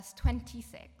Verse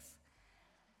 26.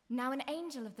 Now an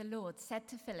angel of the Lord said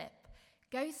to Philip,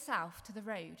 "Go south to the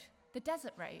road, the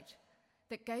desert road,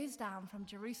 that goes down from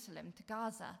Jerusalem to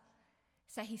Gaza."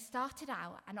 So he started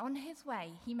out, and on his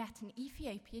way he met an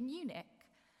Ethiopian eunuch,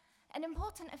 an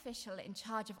important official in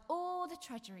charge of all the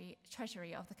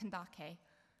treasury of the Kandake,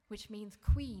 which means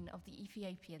Queen of the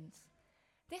Ethiopians.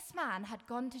 This man had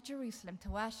gone to Jerusalem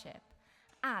to worship,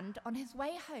 and on his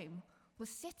way home was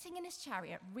sitting in his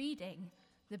chariot reading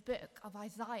the book of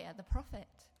Isaiah the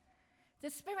prophet. The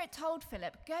Spirit told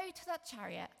Philip, "Go to that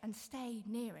chariot and stay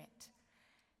near it."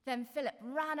 Then Philip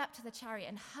ran up to the chariot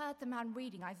and heard the man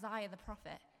reading Isaiah the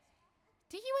prophet.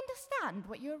 "Do you understand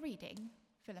what you're reading?"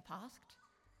 Philip asked.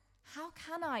 "How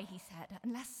can I," he said,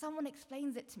 "unless someone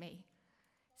explains it to me?"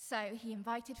 So he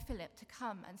invited Philip to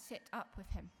come and sit up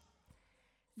with him.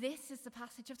 This is the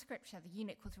passage of scripture the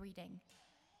eunuch was reading.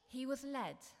 "He was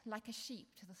led like a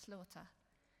sheep to the slaughter,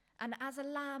 and as a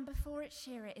lamb before its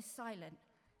shearer is silent,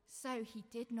 so he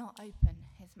did not open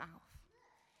his mouth.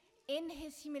 In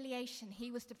his humiliation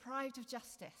he was deprived of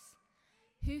justice.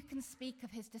 Who can speak of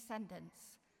his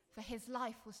descendants? For his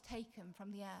life was taken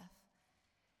from the earth."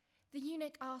 The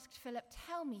eunuch asked Philip,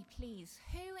 "Tell me, please,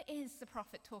 who is the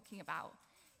prophet talking about?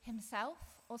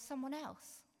 Himself or someone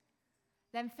else?"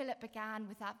 Then Philip began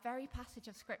with that very passage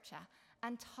of scripture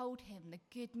and told him the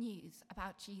good news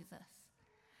about Jesus.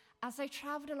 As they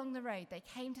traveled along the road, they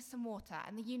came to some water,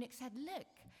 and the eunuch said,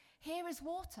 "Look, here is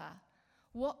water.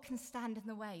 What can stand in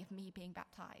the way of me being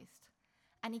baptized?"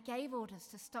 And he gave orders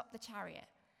to stop the chariot.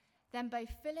 Then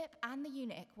both Philip and the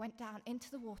eunuch went down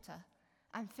into the water,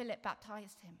 and Philip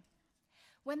baptized him.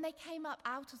 When they came up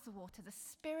out of the water, the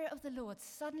Spirit of the Lord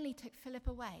suddenly took Philip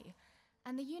away,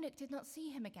 and the eunuch did not see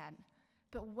him again,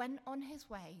 but went on his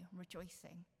way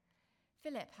rejoicing.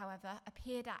 Philip, however,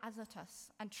 appeared at Azotus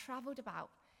and traveled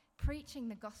about, preaching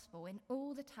the gospel in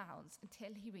all the towns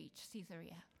until he reached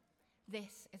Caesarea.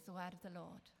 This is the word of the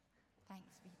Lord.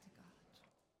 Thanks be to God.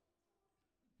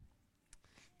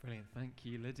 Brilliant. Thank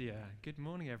you, Lydia. Good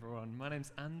morning, everyone. My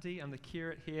name's Andy. I'm the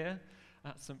curate here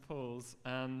at St. Paul's,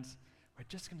 and we're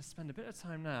just going to spend a bit of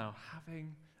time now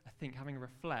having a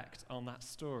reflect on that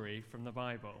story from the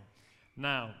Bible.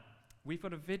 Now, we've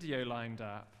got a video lined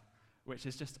up, which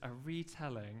is just a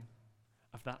retelling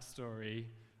of that story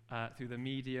through the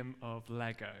medium of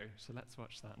Lego. So let's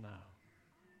watch that now.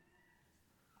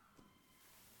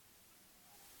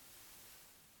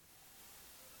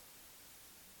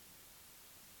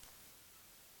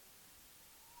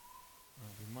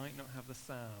 Well, we might not have the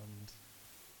sound.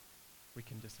 We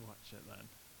can just watch it then.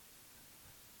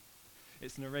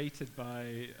 It's narrated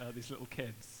by these little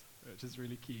kids, which is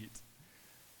really cute.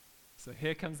 So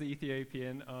here comes the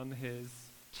Ethiopian on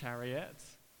his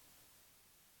chariot,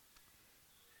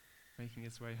 making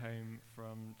his way home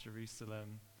from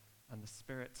Jerusalem, and the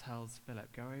Spirit tells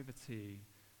Philip, "Go over to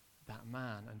that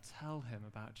man and tell him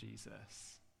about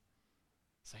Jesus."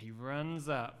 So he runs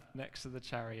up next to the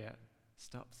chariot,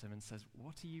 stops him and says,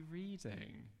 "What are you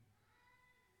reading?"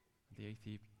 The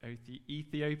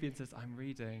Ethiopian says, "I'm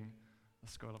reading the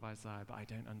scroll of Isaiah, but I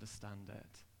don't understand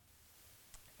it."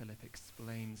 Philip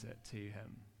explains it to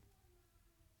him.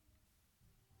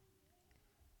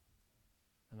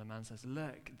 And the man says,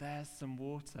 "Look, there's some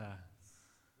water.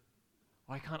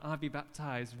 Why can't I be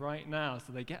baptized right now?"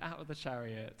 So they get out of the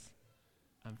chariot,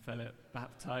 and Philip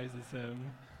baptizes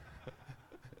him.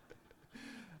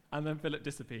 And then Philip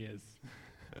disappears.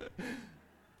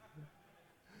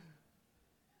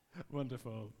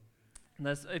 Wonderful. And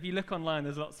if you look online,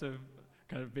 there's lots of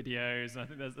kind of videos, and I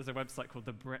think there's a website called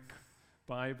The Brick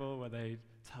Bible where they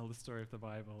tell the story of the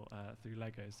Bible through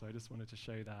Lego. So I just wanted to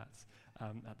show that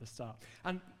at the start.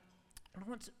 And I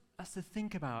want us to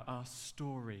think about our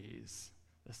stories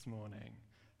this morning.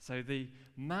 So the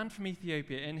man from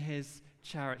Ethiopia, in his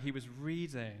chariot, he was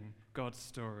reading God's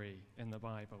story in the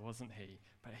Bible, wasn't he?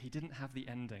 But he didn't have the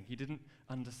ending. He didn't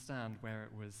understand where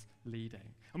it was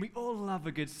leading. And we all love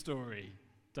a good story,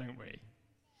 don't we?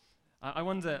 I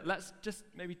wonder, let's just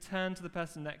maybe turn to the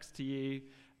person next to you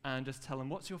and just tell them,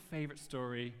 what's your favorite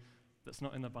story that's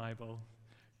not in the Bible?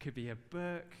 Could be a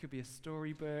book, could be a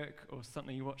storybook, or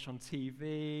something you watch on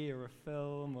TV, or a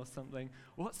film, or something.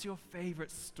 What's your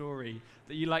favorite story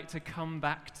that you like to come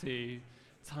back to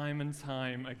time and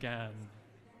time again?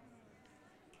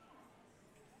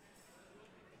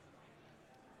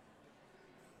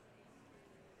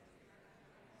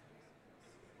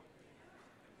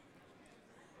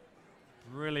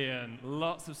 Brilliant.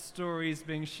 Lots of stories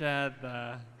being shared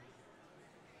there.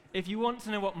 If you want to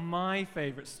know what my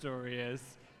favorite story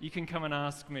is, you can come and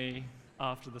ask me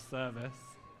after the service.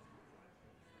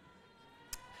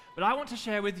 But I want to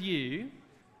share with you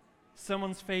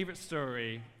someone's favorite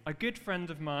story. A good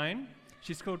friend of mine,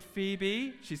 she's called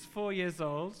Phoebe. She's 4 years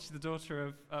old. She's the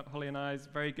daughter of Holly and I's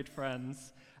very good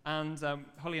friends. And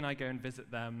Holly and I go and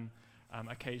visit them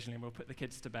occasionally, and we'll put the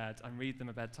kids to bed and read them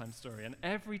a bedtime story. And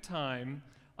every time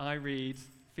I read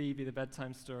Phoebe the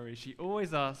bedtime story, she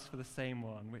always asks for the same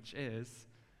one, which is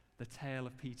The Tale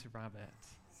of Peter Rabbit,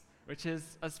 which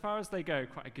is, as far as they go,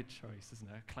 quite a good choice, isn't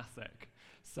it? A classic.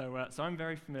 So I'm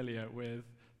very familiar with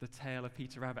The Tale of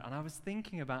Peter Rabbit, and I was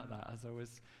thinking about that as I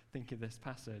was thinking of this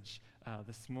passage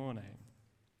this morning.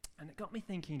 And it got me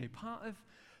thinking, part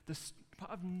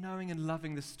of knowing and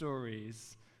loving the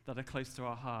stories that are close to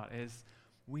our heart is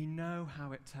we know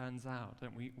how it turns out,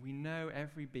 don't we? We know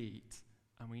every beat,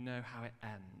 and we know how it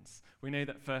ends. We know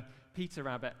that for Peter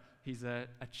Rabbit, he's a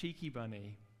cheeky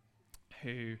bunny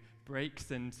who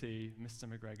breaks into Mr.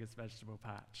 McGregor's vegetable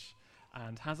patch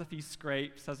and has a few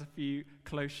scrapes, has a few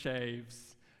close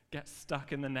shaves, gets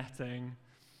stuck in the netting,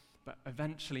 but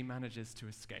eventually manages to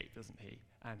escape, doesn't he?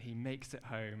 And he makes it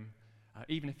home,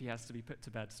 even if he has to be put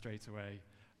to bed straight away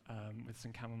with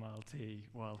some chamomile tea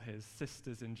while his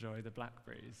sisters enjoy the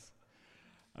blackberries.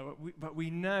 But we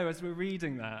know, as we're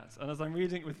reading that, and as I'm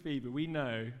reading it with Phoebe, we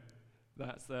know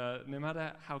that no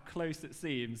matter how close it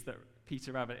seems that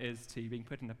Peter Rabbit is to being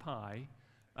put in a pie,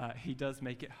 he does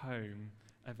make it home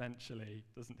eventually,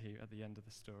 doesn't he, at the end of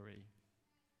the story.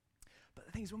 But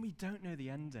the thing is, when we don't know the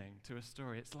ending to a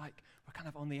story, it's like we're kind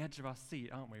of on the edge of our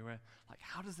seat, aren't we? We're like,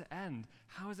 how does it end?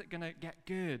 How is it going to get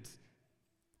good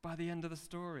by the end of the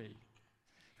story?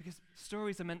 Because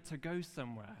stories are meant to go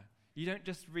somewhere. You don't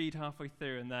just read halfway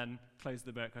through and then close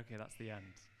the book, okay, that's the end.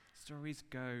 Stories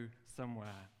go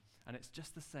somewhere. And it's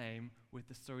just the same with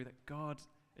the story that God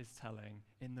is telling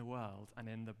in the world and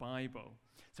in the Bible.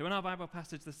 So in our Bible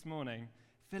passage this morning,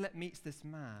 Philip meets this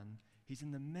man. He's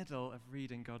in the middle of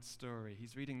reading God's story.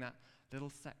 He's reading that little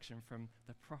section from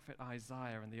the prophet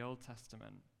Isaiah in the Old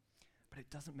Testament. But it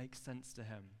doesn't make sense to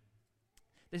him.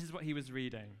 This is what he was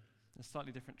reading. A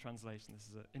slightly different translation. This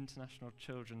is an International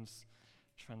Children's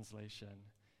Translation.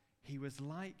 He was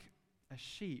like a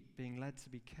sheep being led to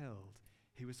be killed.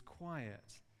 He was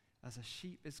quiet, as a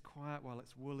sheep is quiet while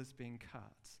its wool is being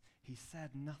cut. He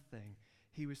said nothing.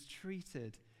 He was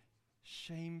treated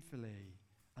shamefully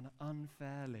and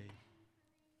unfairly.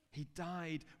 He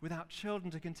died without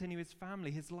children to continue his family.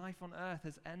 His life on earth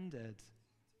has ended.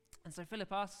 And so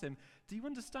Philip asks him, do you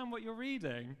understand what you're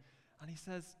reading? And he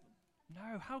says,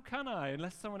 no, how can I?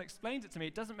 Unless someone explains it to me,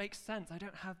 it doesn't make sense. I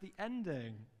don't have the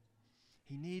ending.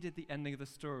 He needed the ending of the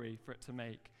story for it to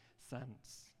make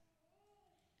sense.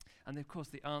 And of course,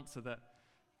 the answer that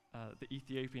the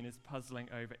Ethiopian is puzzling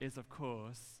over is, of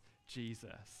course,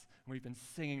 Jesus. And we've been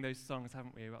singing those songs,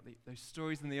 haven't we, about those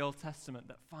stories in the Old Testament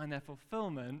that find their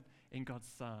fulfillment in God's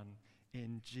Son,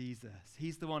 in Jesus.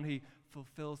 He's the one who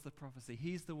fulfills the prophecy.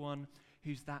 He's the one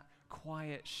who's that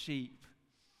quiet sheep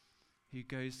who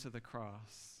goes to the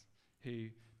cross, who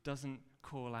doesn't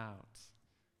call out,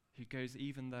 who goes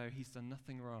even though he's done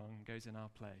nothing wrong, goes in our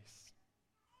place.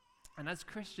 And as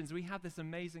Christians, we have this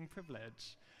amazing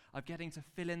privilege of getting to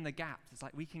fill in the gaps. It's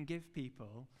like we can give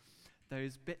people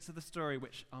those bits of the story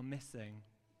which are missing,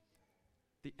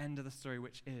 the end of the story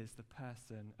which is the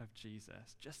person of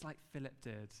Jesus, just like Philip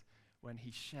did when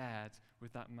he shared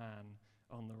with that man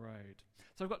on the road.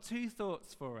 So I've got two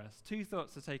thoughts for us, two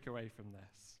thoughts to take away from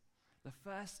this. The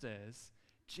first is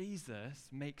Jesus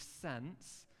makes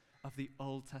sense of the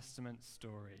Old Testament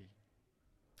story.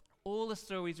 All the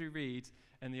stories we read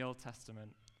in the Old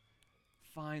Testament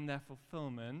find their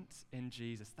fulfillment in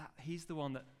Jesus. That he's the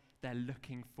one that they're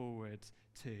looking forward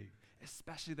to,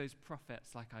 especially those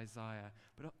prophets like Isaiah.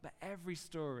 But every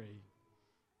story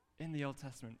in the Old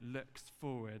Testament looks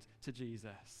forward to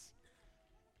Jesus.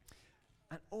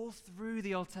 And all through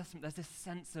the Old Testament, there's this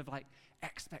sense of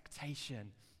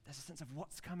expectation. There's a sense of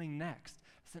what's coming next,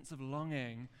 a sense of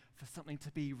longing for something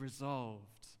to be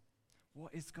resolved.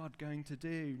 What is God going to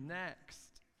do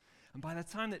next? And by the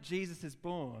time that Jesus is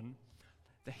born,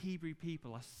 the Hebrew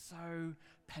people are so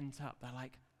pent up. They're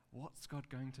like, what's God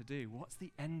going to do? What's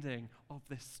the ending of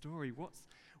this story?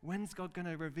 When's God going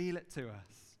to reveal it to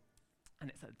us? And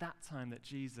it's at that time that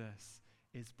Jesus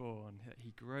is born, that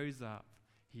he grows up,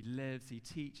 he lives, he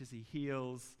teaches, he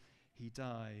heals, he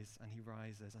dies, and he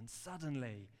rises. And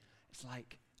suddenly, it's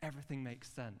like everything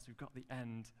makes sense. We've got the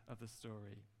end of the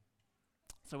story.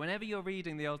 So whenever you're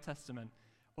reading the Old Testament,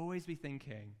 always be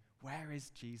thinking, where is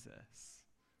Jesus?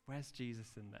 Where's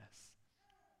Jesus in this?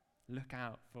 Look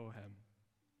out for him.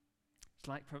 It's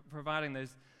like providing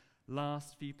those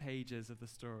last few pages of the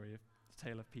story of the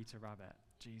tale of Peter Rabbit.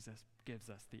 Jesus gives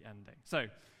us the ending. So,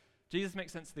 Jesus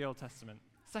makes sense of the Old Testament.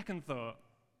 Second thought,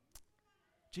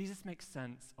 Jesus makes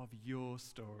sense of your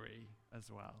story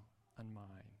as well, and mine.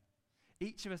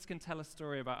 Each of us can tell a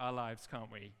story about our lives,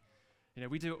 can't we? You know,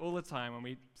 we do it all the time when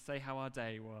we say how our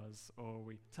day was, or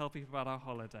we tell people about our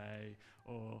holiday,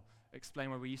 or explain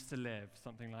where we used to live,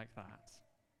 something like that.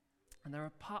 And there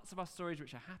are parts of our stories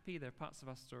which are happy, there are parts of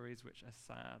our stories which are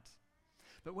sad.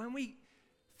 But when we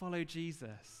follow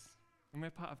Jesus, when we're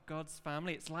part of God's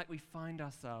family, it's like we find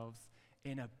ourselves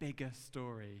in a bigger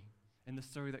story, in the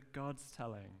story that God's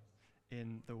telling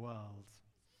in the world.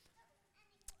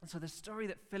 And so the story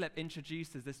that Philip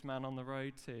introduces this man on the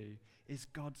road to is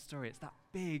God's story. It's that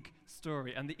big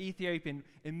story. And the Ethiopian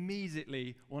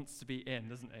immediately wants to be in,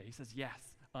 doesn't he? He says,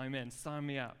 yes, I'm in. Sign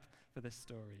me up for this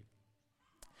story.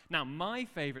 Now, my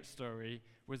favorite story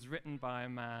was written by a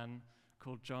man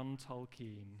called John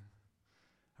Tolkien.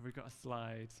 Have we got a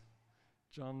slide?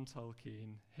 John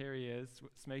Tolkien. Here he is,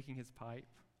 smoking his pipe.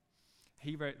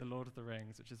 He wrote The Lord of the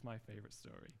Rings, which is my favorite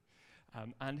story.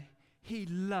 And he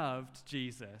loved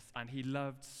Jesus, and he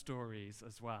loved stories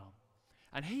as well.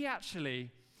 And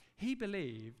he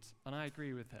believed, and I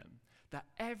agree with him, that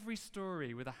every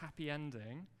story with a happy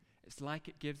ending, it's like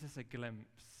it gives us a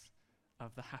glimpse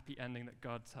of the happy ending that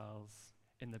God tells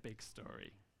in the big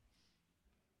story.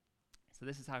 So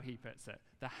this is how he puts it.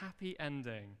 The happy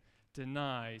ending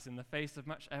denies, in the face of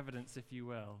much evidence, if you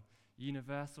will,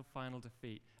 universal final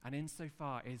defeat, and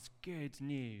insofar is good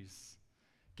news,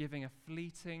 giving a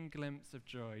fleeting glimpse of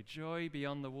joy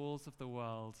beyond the walls of the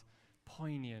world,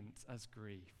 poignant as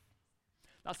grief.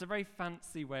 That's a very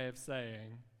fancy way of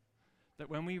saying that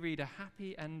when we read a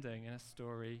happy ending in a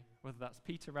story, whether that's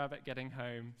Peter Rabbit getting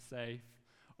home safe,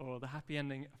 or the happy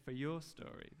ending for your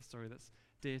story, the story that's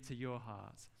dear to your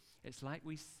heart, it's like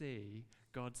we see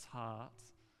God's heart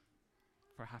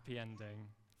for a happy ending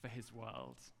for his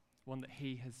world, one that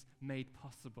he has made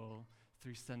possible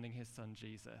through sending his son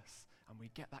Jesus. And we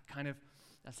get that kind of,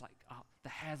 that's like the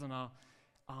hairs on our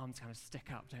arms kind of stick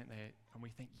up, don't they? And we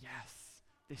think, yes,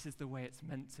 this is the way it's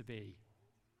meant to be.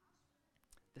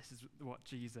 This is what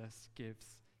Jesus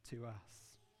gives to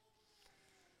us.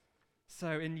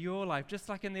 So in your life, just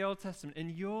like in the Old Testament, in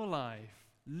your life,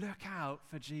 look out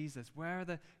for Jesus. Where are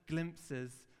the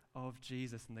glimpses of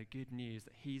Jesus and the good news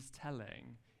that he's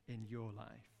telling in your life?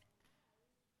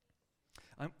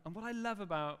 And what I love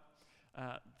about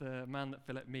the man that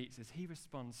Philip meets is he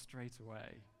responds straight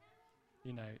away.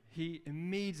 You know, he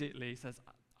immediately says,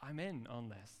 I'm in on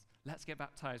this. Let's get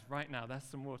baptized right now. There's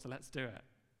some water. Let's do it.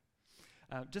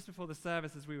 Just before the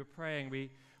service, as we were praying,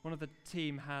 one of the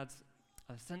team had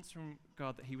a sense from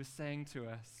God that he was saying to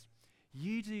us,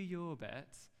 you do your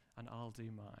bit and I'll do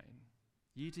mine.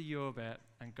 You do your bit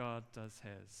and God does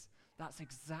his. That's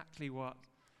exactly what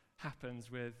happens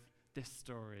with this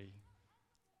story.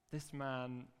 This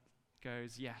man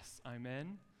goes, yes, I'm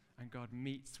in, and God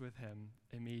meets with him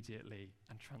immediately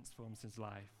and transforms his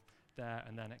life there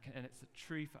and then. And it's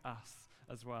true for us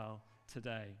as well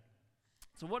today.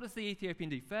 So what does the Ethiopian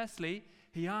do? Firstly,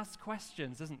 he asks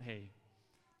questions, doesn't he?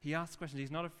 He asks questions.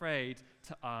 He's not afraid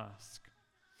to ask.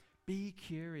 Be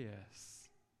curious.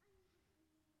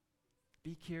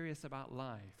 Be curious about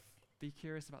life. Be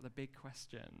curious about the big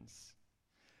questions.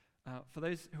 For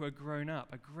those who are grown up,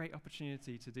 a great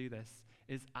opportunity to do this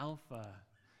is Alpha.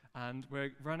 And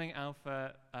we're running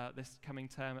Alpha this coming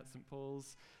term at St.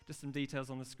 Paul's. Just some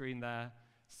details on the screen there.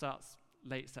 Starts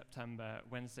late September,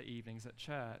 Wednesday evenings at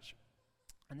church.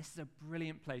 And this is a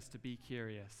brilliant place to be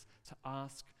curious, to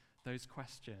ask those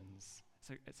questions.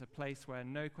 So it's a place where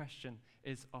no question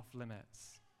is off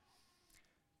limits.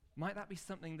 Might that be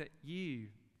something that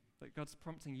God's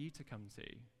prompting you to come to?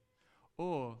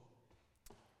 Or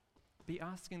be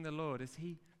asking the Lord, is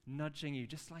he nudging you,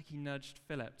 just like he nudged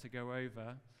Philip to go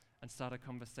over and start a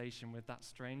conversation with that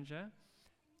stranger?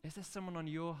 Is there someone on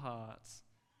your heart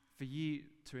for you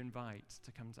to invite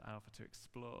to come to Alpha, to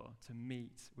explore, to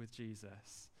meet with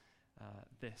Jesus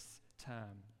this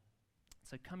term?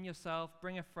 So come yourself,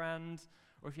 bring a friend,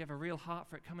 or if you have a real heart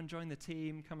for it, come and join the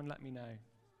team, come and let me know.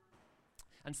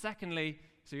 And secondly,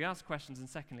 so he asks questions, and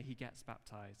secondly, he gets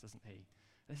baptized, doesn't he?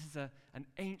 This is an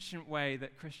ancient way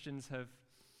that Christians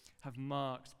have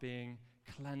marked being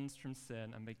cleansed from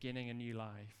sin and beginning a new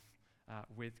life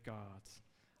with God.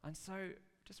 And so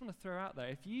just want to throw out there,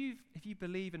 if you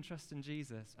believe and trust in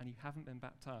Jesus and you haven't been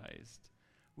baptized,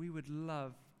 we would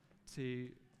love to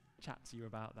chat to you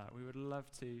about that. We would love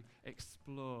to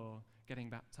explore getting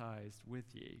baptized with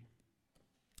you.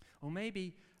 Or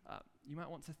maybe you might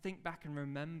want to think back and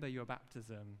remember your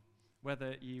baptism,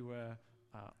 whether you were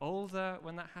older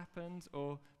when that happened,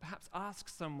 or perhaps ask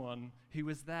someone who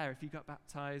was there if you got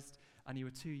baptized and you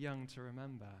were too young to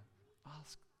remember.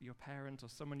 Ask your parent or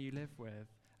someone you live with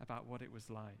about what it was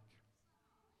like.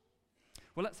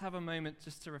 Well, let's have a moment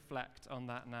just to reflect on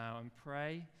that now and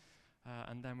pray,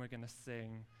 and then we're going to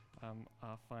sing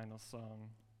our final song.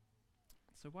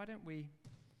 So why don't we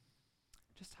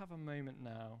just have a moment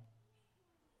now,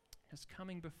 just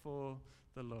coming before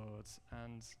the Lord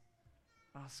and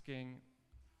asking,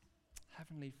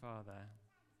 Heavenly Father,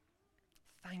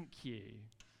 thank you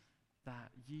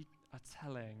that you are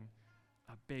telling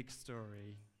a big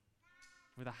story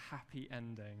with a happy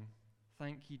ending.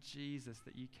 Thank you, Jesus,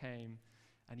 that you came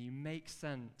and you make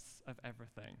sense of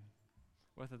everything,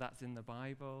 whether that's in the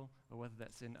Bible or whether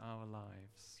that's in our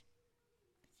lives.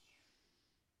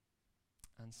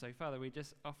 And so, Father, we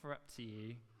just offer up to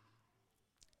you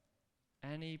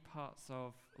any parts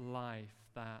of life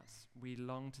that we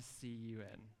long to see you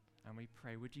in. And we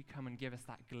pray, would you come and give us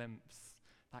that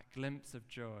glimpse of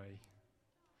joy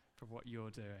for what you're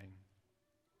doing.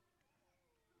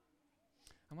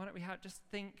 And why don't we just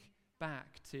think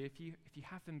back to, if you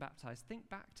have been baptized, think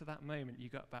back to that moment you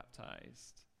got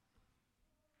baptized.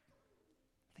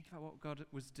 Think about what God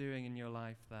was doing in your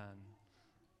life then,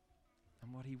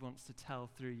 and what he wants to tell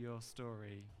through your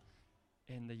story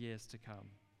in the years to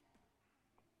come.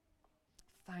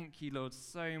 Thank you, Lord,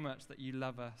 so much that you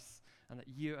love us and that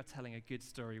you are telling a good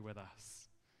story with us.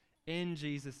 In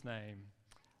Jesus' name,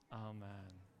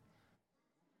 amen.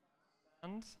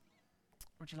 And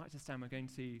would you like to stand? We're going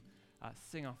to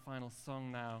sing our final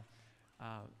song now.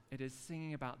 It is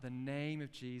singing about the name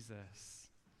of Jesus,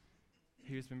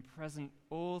 who has been present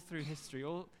all through history,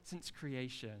 all since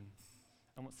creation,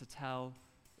 and wants to tell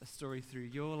a story through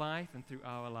your life and through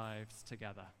our lives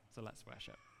together. So let's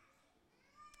worship.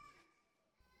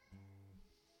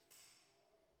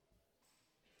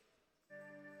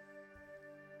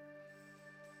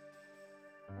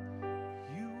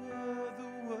 You were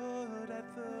the Word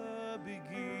at the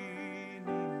beginning,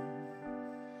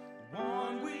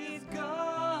 one with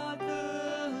God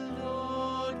the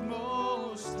Lord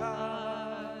Most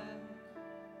High.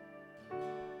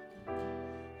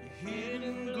 Your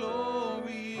hidden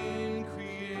glory in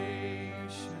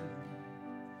creation,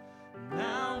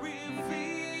 now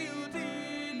revealed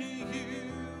in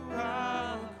you,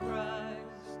 our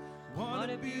Christ. What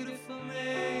a beautiful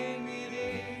name it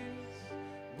is.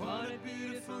 What a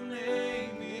beautiful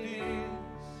name it is.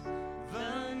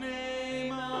 The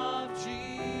name of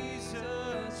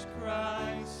Jesus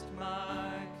Christ,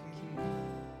 my King.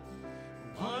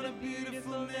 What a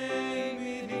beautiful name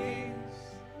it is.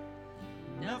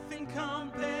 Nothing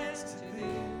compares to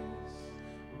this.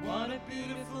 What a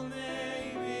beautiful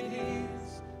name it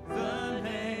is. The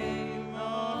name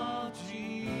of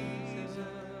Jesus.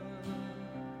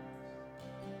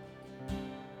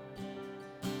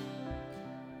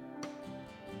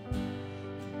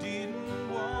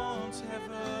 Didn't want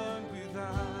heaven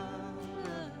without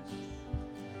us,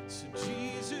 so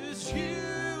Jesus,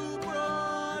 you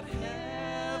brought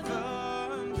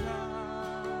heaven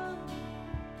down.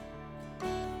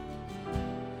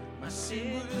 My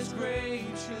sin was great,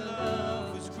 your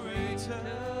love was greater.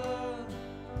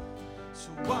 So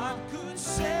what could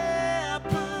say